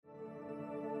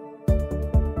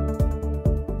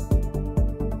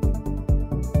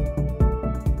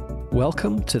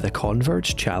Welcome to the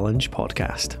Converge Challenge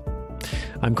Podcast.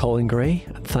 I'm Colin Gray,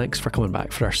 and thanks for coming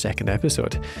back for our second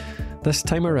episode. This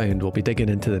time around, we'll be digging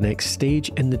into the next stage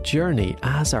in the journey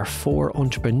as our 4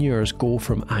 entrepreneurs go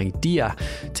from idea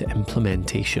to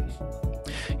implementation.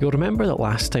 You'll remember that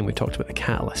last time we talked about the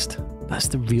catalyst. That's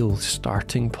the real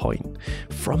starting point,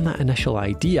 from that initial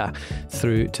idea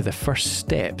through to the first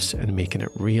steps in making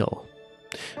it real.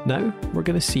 Now, we're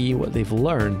going to see what they've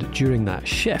learned during that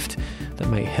shift that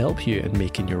might help you in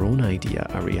making your own idea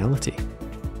a reality.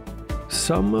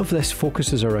 Some of this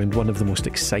focuses around one of the most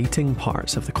exciting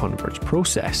parts of the Converge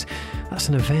process. That's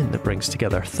an event that brings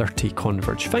together 30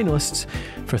 Converge finalists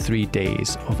for 3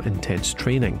 days of intense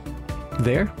training.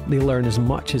 There, they learn as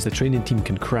much as the training team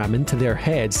can cram into their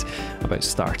heads about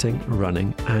starting,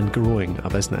 running, and growing a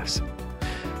business.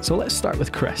 So let's start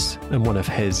with Chris and one of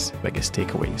his biggest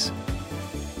takeaways.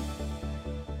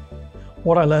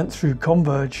 What I learnt through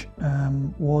Converge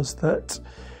was that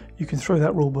you can throw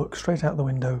that rule book straight out the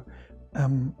window.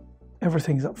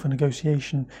 Everything's up for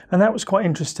negotiation, and that was quite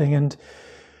interesting. And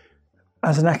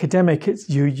as an academic,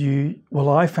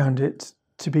 I found it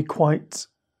to be quite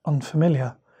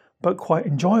unfamiliar, but quite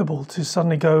enjoyable to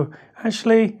suddenly go,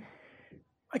 actually,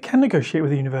 I can negotiate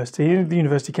with the university. The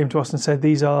university came to us and said,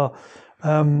 this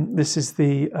is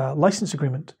the license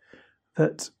agreement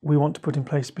that we want to put in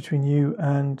place between you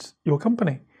and your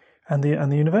company and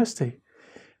the university.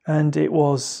 And it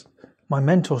was my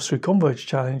mentors through Converge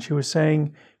Challenge who was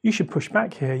saying, you should push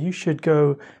back here. You should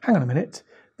go, hang on a minute,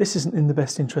 this isn't in the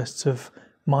best interests of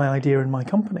my idea and my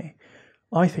company.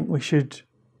 I think we should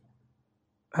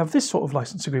have this sort of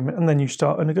license agreement, and then you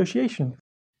start a negotiation.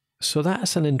 So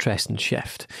that's an interesting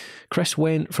shift. Chris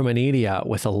went from an area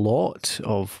with a lot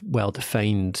of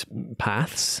well-defined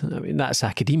paths, that's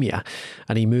academia,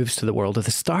 and he moves to the world of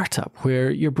the startup, where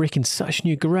you're breaking such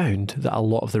new ground that a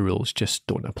lot of the rules just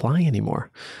don't apply anymore.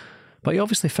 But he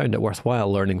obviously found it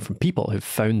worthwhile learning from people who've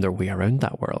found their way around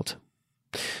that world.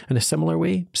 In a similar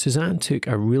way, Suzanne took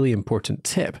a really important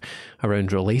tip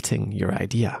around relating your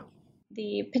idea.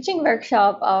 The pitching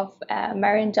workshop of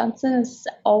Marion Johnson is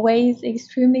always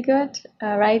extremely good,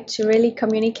 right? To really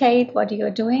communicate what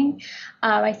you're doing.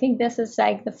 I think this is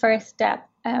like the first step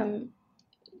in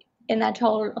that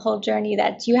whole journey,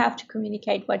 that you have to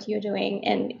communicate what you're doing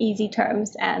in easy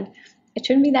terms, and it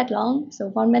shouldn't be that long, so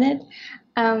 1 minute.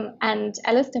 And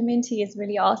Alistair Minty is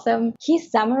really awesome. He's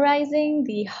summarizing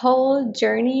the whole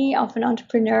journey of an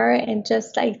entrepreneur in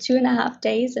just like 2.5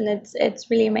 days, and it's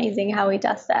really amazing how he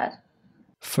does that.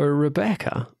 For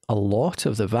Rebecca, a lot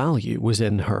of the value was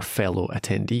in her fellow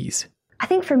attendees. I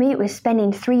think for me it was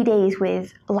spending 3 days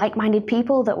with like-minded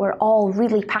people that were all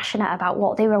really passionate about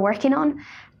what they were working on.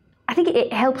 I think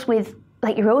it helps with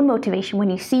like your own motivation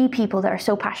when you see people that are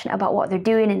so passionate about what they're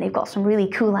doing and they've got some really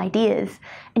cool ideas,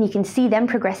 and you can see them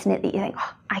progressing it, that you think,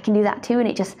 oh, I can do that too, and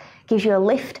it just gives you a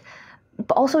lift.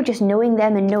 But also just knowing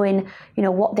them and knowing,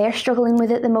 what they're struggling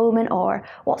with at the moment, or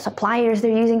what suppliers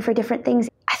they're using for different things.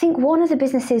 I think one of the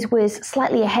businesses was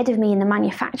slightly ahead of me in the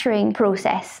manufacturing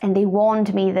process, and they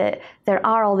warned me that there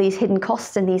are all these hidden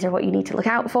costs and these are what you need to look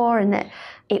out for, and that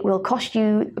it will cost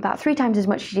you about 3 times as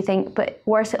much as you think, but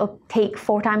worse, it'll take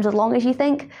 4 times as long as you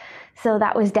think. So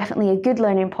that was definitely a good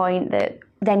learning point that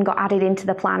then got added into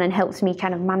the plan and helps me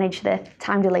kind of manage the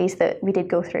time delays that we did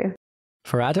go through.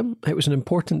 For Adam, it was an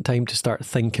important time to start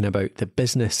thinking about the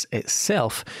business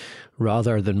itself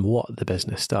rather than what the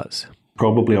business does.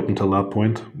 Probably up until that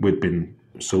point, we'd been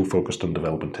so focused on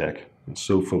developing tech and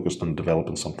so focused on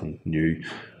developing something new,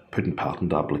 putting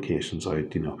patent applications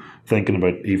out, thinking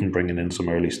about even bringing in some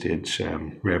early stage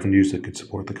revenues that could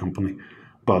support the company,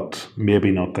 but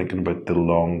maybe not thinking about the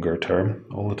longer term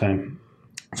all the time.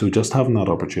 So just having that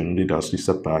opportunity to actually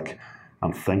sit back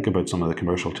and think about some of the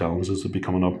commercial challenges that be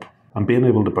coming up, and being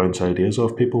able to bounce ideas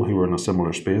off people who are in a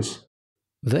similar space.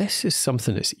 This is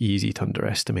something that's easy to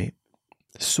underestimate.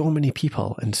 So many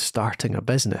people in starting a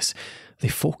business, they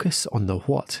focus on the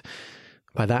what.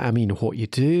 By that I mean what you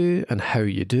do and how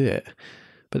you do it,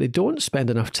 but they don't spend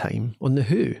enough time on the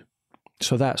who.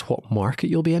 So that's what market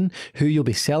you'll be in, who you'll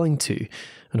be selling to,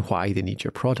 and why they need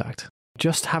your product.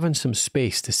 Just having some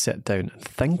space to sit down and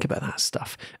think about that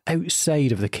stuff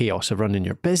outside of the chaos of running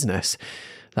your business,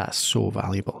 that's so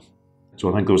valuable. So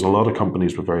I think there was a lot of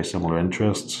companies with very similar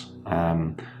interests.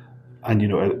 And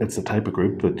it's the type of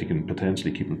group that you can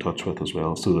potentially keep in touch with as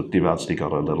well, so that you've actually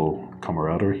got a little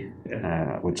camaraderie,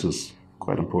 which is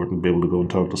quite important, to be able to go and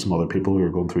talk to some other people who are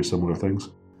going through similar things.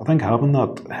 I think having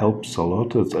that helps a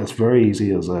lot. It's very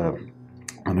easy as an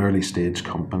early stage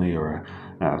company or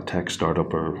a tech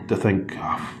startup or to think,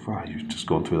 you're just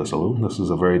going through this alone. This is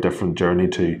a very different journey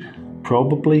to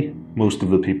probably most of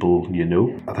the people you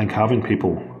know. I think having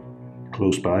people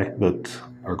close by that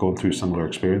are going through similar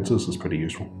experiences is pretty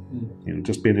useful. You know,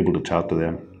 just being able to chat to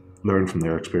them, learn from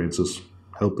their experiences,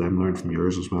 help them learn from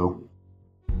yours as well.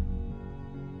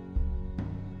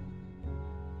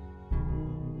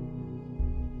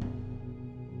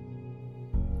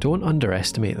 Don't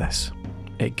underestimate this.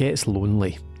 It gets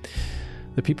lonely.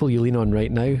 The people you lean on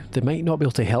right now, they might not be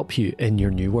able to help you in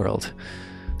your new world.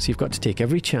 So you've got to take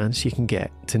every chance you can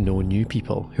get to know new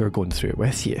people who are going through it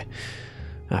with you.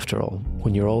 After all,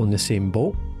 when you're all in the same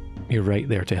boat, you're right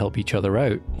there to help each other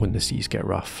out when the seas get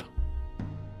rough.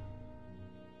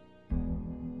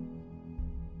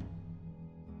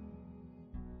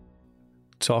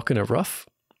 Talking of rough,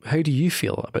 how do you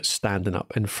feel about standing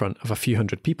up in front of a few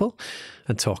hundred people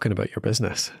and talking about your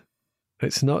business?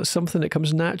 It's not something that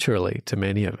comes naturally to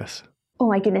many of us. Oh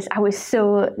my goodness, I was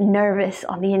so nervous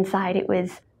on the inside.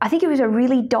 I think it was a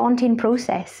really daunting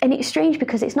process. And it's strange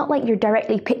because it's not like you're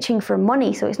directly pitching for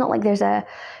money. So it's not like there's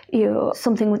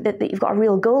something that you've got a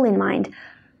real goal in mind.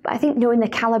 But I think knowing the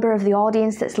caliber of the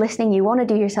audience that's listening, you want to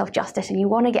do yourself justice and you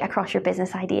want to get across your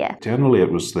business idea. Generally,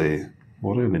 it was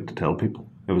what do I need to tell people?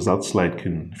 It was that slight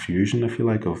confusion, if you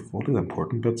like, of what are the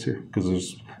important bits here?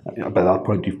 Because by that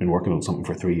point, you've been working on something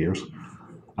for 3 years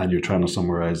and you're trying to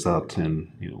summarise that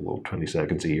in 20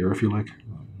 seconds a year, if you like.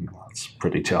 That's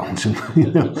pretty challenging.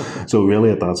 So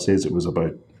really at that stage, it was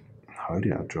about how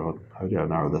do I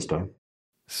narrow this down?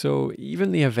 So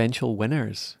even the eventual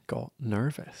winners got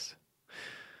nervous.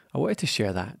 I wanted to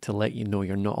share that to let you know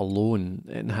you're not alone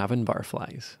in having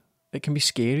butterflies. It can be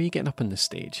scary getting up on the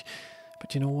stage,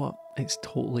 but you know what? It's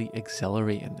totally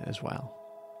exhilarating as well.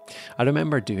 I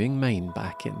remember doing mine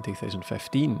back in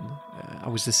 2015. I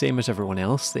was the same as everyone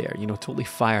else there, totally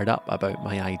fired up about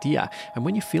my idea. And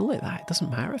when you feel like that, it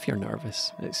doesn't matter if you're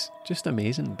nervous. It's just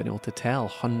amazing being able to tell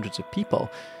hundreds of people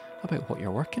about what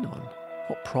you're working on,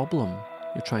 what problem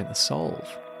you're trying to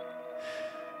solve.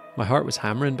 My heart was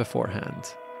hammering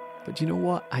beforehand, but you know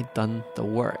what? I'd done the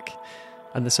work.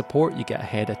 And the support you get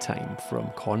ahead of time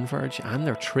from Converge and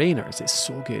their trainers, it's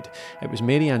so good. It was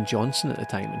Mary Ann Johnson at the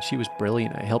time, and she was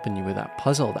brilliant at helping you with that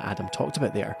puzzle that Adam talked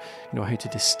about there. How to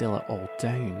distill it all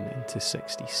down into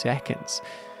 60 seconds.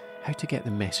 How to get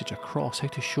the message across, how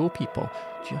to show people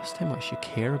just how much you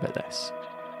care about this.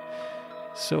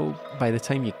 So by the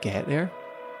time you get there,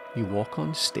 you walk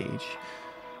on stage,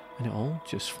 and it all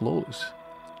just flows.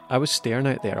 I was staring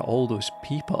out there at all those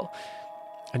people,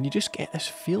 and you just get this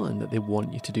feeling that they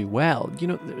want you to do well.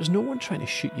 There's no one trying to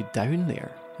shoot you down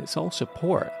there. It's all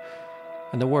support.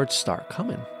 And the words start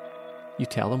coming. You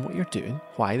tell them what you're doing,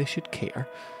 why they should care.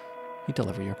 You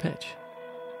deliver your pitch.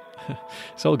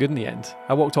 It's all good in the end.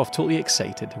 I walked off totally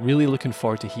excited, really looking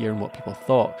forward to hearing what people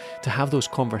thought, to have those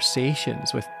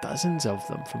conversations with dozens of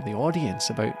them from the audience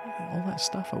about all that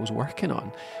stuff I was working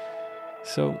on.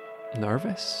 So,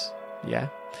 nervous? Yeah,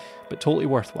 but totally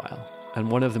worthwhile. And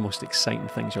one of the most exciting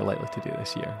things you're likely to do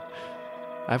this year.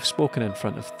 I've spoken in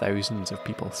front of thousands of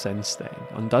people since then,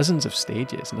 on dozens of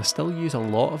stages, and I still use a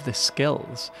lot of the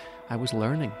skills I was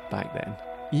learning back then.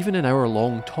 Even in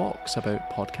hour-long talks about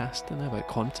podcasting, about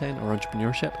content or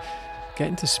entrepreneurship,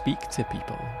 getting to speak to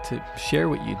people, to share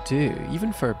what you do,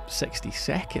 even for 60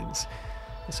 seconds,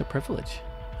 it's a privilege.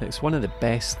 It's one of the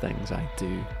best things I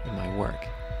do in my work,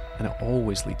 and it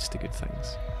always leads to good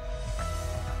things.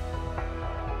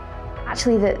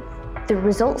 Actually, the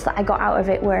results that I got out of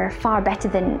it were far better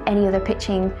than any other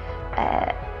pitching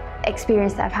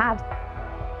experience that I've had.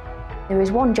 There was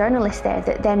one journalist there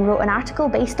that then wrote an article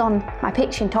based on my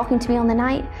pitch and talking to me on the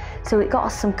night, so it got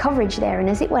us some coverage there, and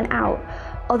as it went out,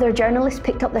 other journalists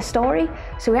picked up the story,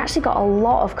 so we actually got a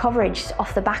lot of coverage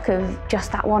off the back of just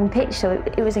that one pitch, so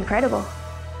it was incredible.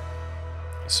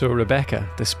 So Rebecca,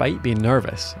 despite being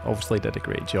nervous, obviously did a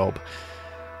great job.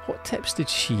 What tips did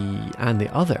she and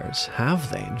the others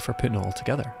have then for putting it all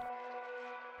together?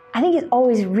 I think it's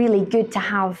always really good to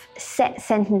have set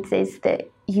sentences that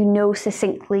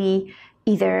succinctly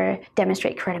either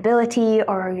demonstrate credibility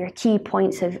or your key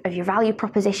points of your value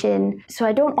proposition. So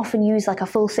I don't often use like a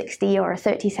full 60 or a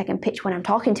 30-second pitch when I'm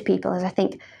talking to people, as I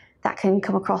think that can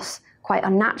come across quite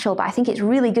unnatural. But I think it's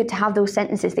really good to have those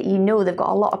sentences that they've got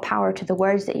a lot of power to the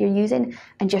words that you're using,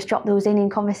 and just drop those in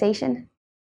conversation.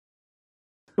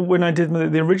 When I did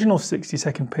the original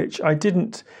 60-second pitch, I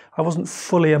wasn't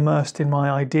fully immersed in my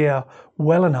idea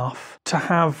well enough to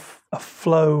have a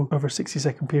flow over a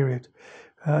 60-second period.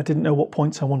 I didn't know what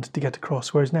points I wanted to get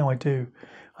across, whereas now I do.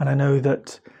 And I know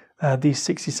that these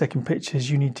 60-second pitches,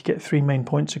 you need to get 3 main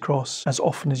points across as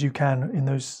often as you can in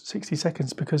those 60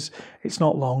 seconds, because it's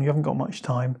not long, you haven't got much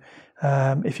time.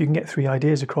 If you can get 3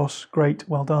 ideas across, great,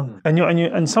 well done.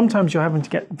 And sometimes you're having to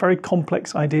get very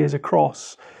complex ideas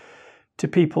across to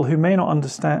people who may not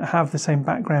have the same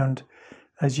background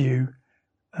as you.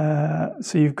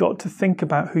 So you've got to think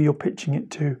about who you're pitching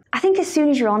it to. I think as soon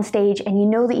as you're on stage and you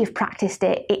know that you've practiced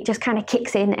it, it just kind of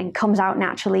kicks in and comes out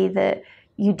naturally that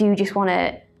you do just want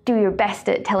to do your best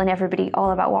at telling everybody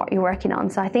all about what you're working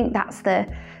on. So I think that's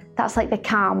like the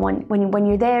calm when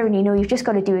you're there and you know you've just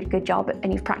got to do a good job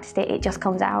and you've practiced it, it just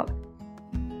comes out.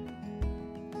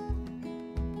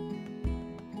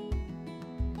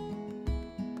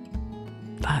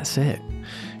 That's it.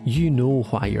 You know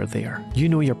why you're there. You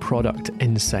know your product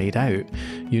inside out.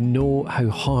 You know how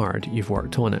hard you've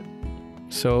worked on it.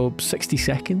 So 60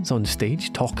 seconds on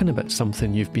stage talking about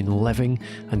something you've been living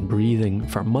and breathing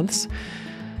for months.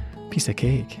 Piece of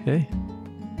cake, eh?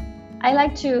 I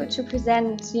like to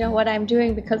present, what I'm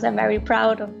doing because I'm very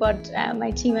proud of what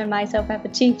my team and myself have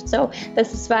achieved. So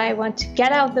this is why I want to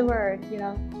get out the word,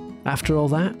 After all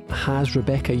that, has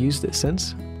Rebecca used it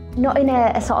since? Not in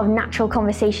a sort of natural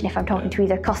conversation if I'm talking to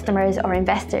either customers or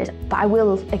investors, but I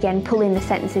will, again, pull in the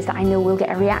sentences that I know will get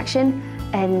a reaction,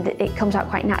 and it comes out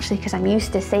quite naturally because I'm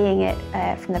used to saying it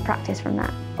from the practice from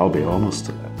that. I'll be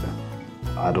honest,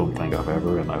 I don't think I've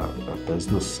ever in a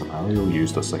business scenario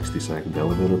used a 60-second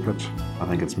elevator pitch. I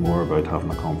think it's more about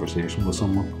having a conversation with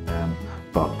someone,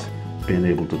 but being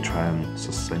able to try and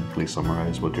succinctly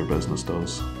summarise what your business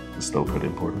does is still pretty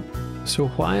important. So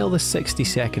while the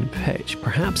 60-second pitch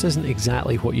perhaps isn't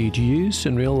exactly what you'd use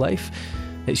in real life,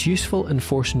 it's useful in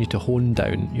forcing you to hone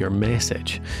down your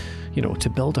message. To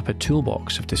build up a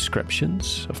toolbox of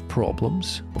descriptions, of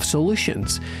problems, of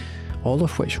solutions, all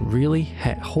of which really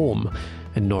hit home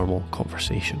in normal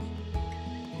conversation.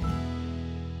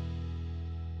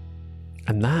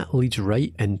 And that leads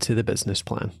right into the business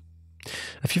plan.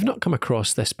 If you've not come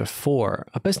across this before,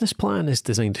 a business plan is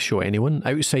designed to show anyone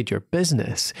outside your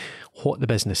business what the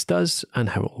business does and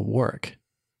how it will work.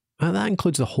 And that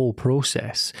includes the whole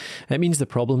process. It means the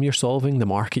problem you're solving, the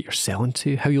market you're selling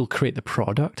to, how you'll create the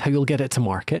product, how you'll get it to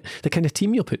market, the kind of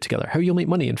team you'll put together, how you'll make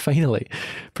money, and finally,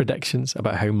 predictions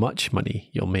about how much money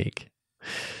you'll make.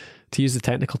 To use the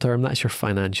technical term, that's your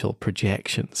financial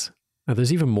projections. Now,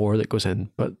 there's even more that goes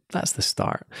in, but that's the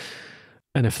start.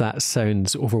 And if that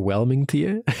sounds overwhelming to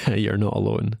you, you're not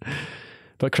alone.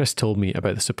 But Chris told me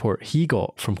about the support he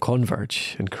got from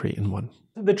Converge in creating one.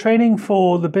 The training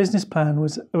for the business plan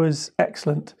was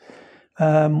excellent.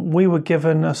 We were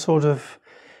given a sort of,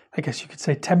 I guess you could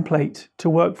say, template to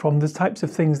work from, the types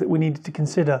of things that we needed to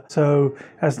consider. So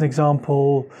as an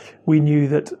example, we knew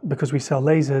that because we sell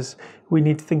lasers, we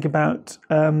need to think about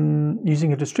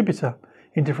using a distributor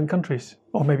in different countries,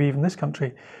 or maybe even this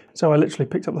country. So I literally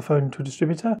picked up the phone to a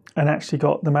distributor and actually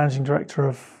got the managing director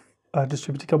of a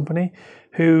distributor company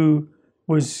who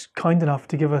was kind enough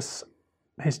to give us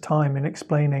his time in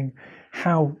explaining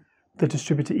how the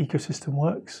distributor ecosystem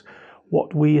works,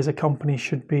 what we as a company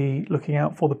should be looking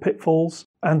out for, the pitfalls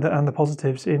and the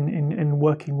positives in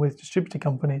working with distributor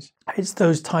companies. It's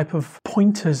those type of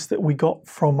pointers that we got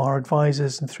from our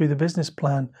advisors and through the business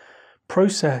plan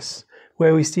process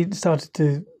where we started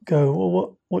to go,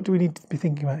 well, what do we need to be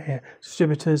thinking about here?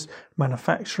 Distributors,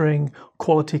 manufacturing,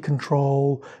 quality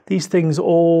control, these things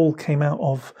all came out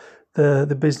of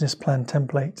the business plan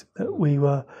template that we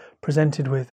were presented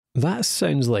with. That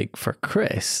sounds like, for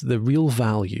Chris, the real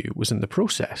value was in the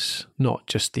process, not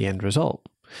just the end result.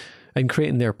 In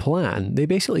creating their plan, they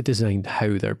basically designed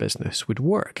how their business would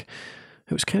work.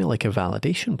 It was kind of like a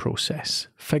validation process,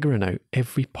 figuring out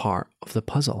every part of the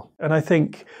puzzle. And I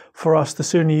think for us, the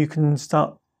sooner you can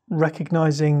start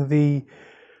recognizing the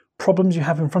problems you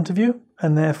have in front of you,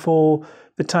 and therefore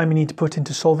the time you need to put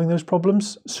into solving those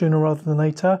problems sooner rather than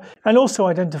later, and also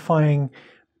identifying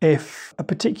if a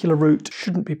particular route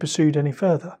shouldn't be pursued any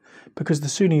further, because the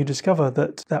sooner you discover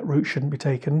that that route shouldn't be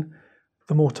taken,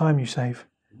 the more time you save.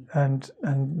 And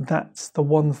that's the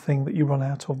one thing that you run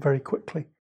out of very quickly.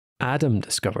 Adam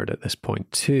discovered at this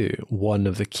point too one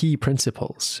of the key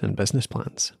principles in business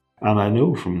plans. And I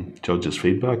know from judges'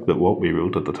 feedback that what we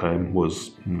wrote at the time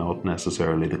was not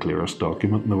necessarily the clearest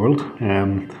document in the world.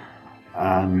 And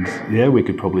yeah, we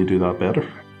could probably do that better.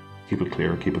 Keep it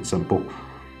clear, keep it simple.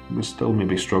 We still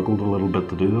maybe struggled a little bit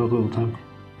to do that all the time.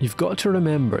 You've got to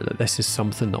remember that this is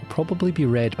something that'll probably be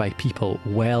read by people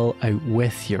well out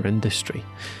with your industry.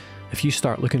 If you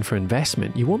start looking for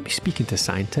investment, you won't be speaking to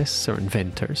scientists or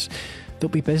inventors.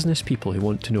 There'll be business people who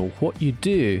want to know what you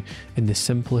do in the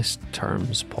simplest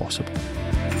terms possible.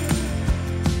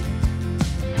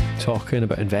 Talking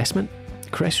about investment,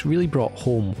 Chris really brought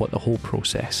home what the whole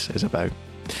process is about.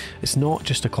 It's not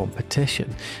just a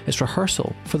competition, it's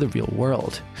rehearsal for the real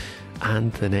world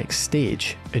and the next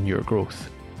stage in your growth.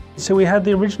 So we had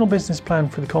the original business plan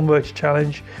for the Converge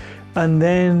Challenge, and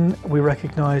then we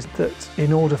recognised that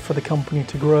in order for the company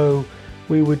to grow,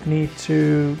 we would need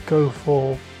to go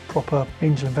for proper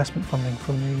angel investment funding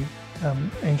from the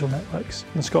angel networks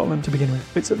in Scotland to begin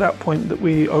with. It's at that point that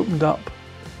we opened up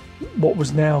what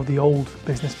was now the old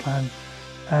business plan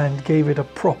and gave it a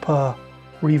proper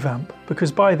revamp,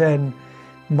 because by then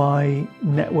my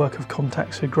network of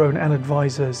contacts had grown and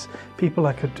advisors, people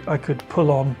I could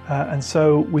pull on, and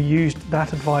so we used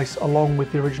that advice along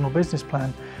with the original business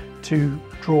plan to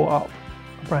draw up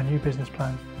a brand new business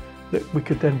plan that we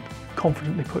could then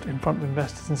confidently put in front of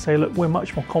investors and say, look, we're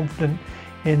much more confident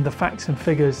in the facts and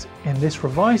figures in this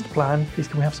revised plan, please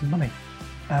can we have some money?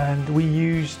 And we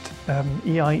used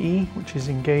EIE, which is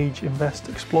Engage, Invest,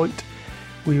 Exploit.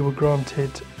 We were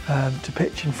granted to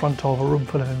pitch in front of a room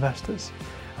full of investors.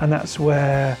 And that's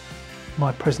where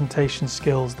my presentation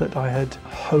skills that I had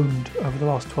honed over the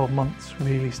last 12 months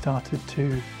really started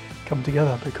to come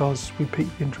together, because we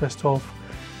piqued the interest of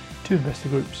 2 investor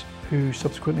groups who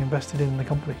subsequently invested in the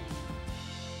company.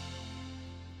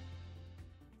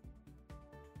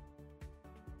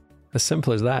 As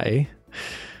simple as that, eh?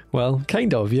 Well,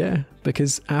 kind of, yeah,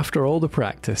 because after all the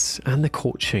practice and the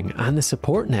coaching and the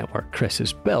support network Chris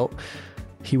has built,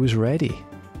 he was ready.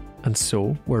 And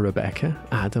so were Rebecca,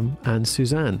 Adam and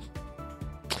Suzanne.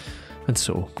 And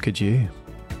so could you.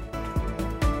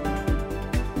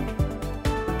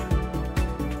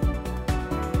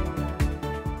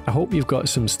 I hope you've got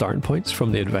some starting points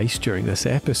from the advice during this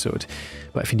episode,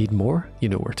 but if you need more, you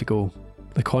know where to go.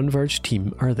 The Converge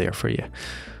team are there for you.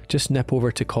 Just nip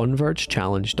over to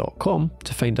convergechallenge.com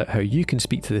to find out how you can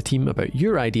speak to the team about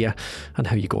your idea and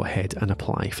how you go ahead and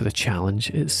apply for the challenge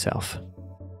itself.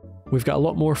 We've got a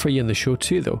lot more for you in the show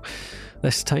too, though.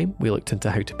 This time we looked into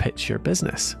how to pitch your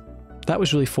business. That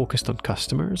was really focused on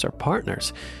customers or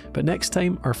partners, but next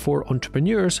time our 4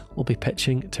 entrepreneurs will be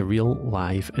pitching to real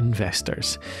live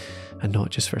investors. And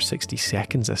not just for 60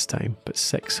 seconds this time, but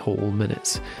 6 whole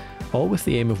minutes, all with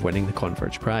the aim of winning the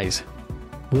Converge prize.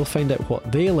 We'll find out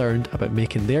what they learned about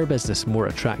making their business more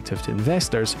attractive to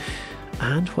investors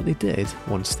and what they did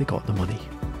once they got the money.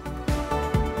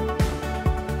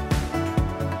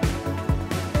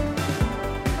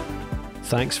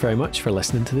 Thanks very much for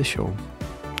listening to the show.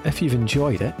 If you've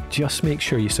enjoyed it, just make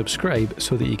sure you subscribe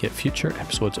so that you get future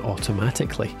episodes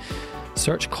automatically.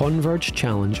 Search Converge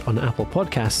Challenge on Apple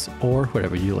Podcasts or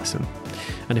wherever you listen.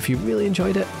 And if you really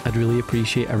enjoyed it, I'd really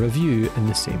appreciate a review in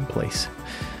the same place.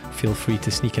 Feel free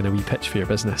to sneak in a wee pitch for your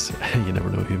business. You never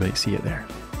know who might see it there.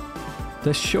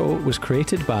 This show was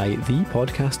created by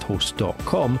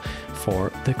thepodcasthost.com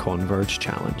for the Converge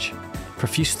Challenge.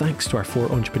 Profuse thanks to our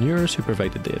 4 entrepreneurs who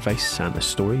provided the advice and the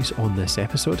stories on this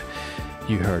episode.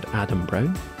 You heard Adam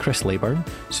Brown, Chris Leyburn,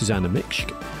 Susanna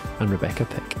Mikschk and Rebecca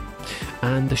Pick.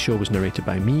 And the show was narrated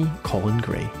by me, Colin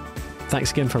Gray.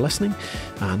 Thanks again for listening,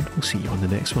 and we'll see you on the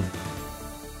next one.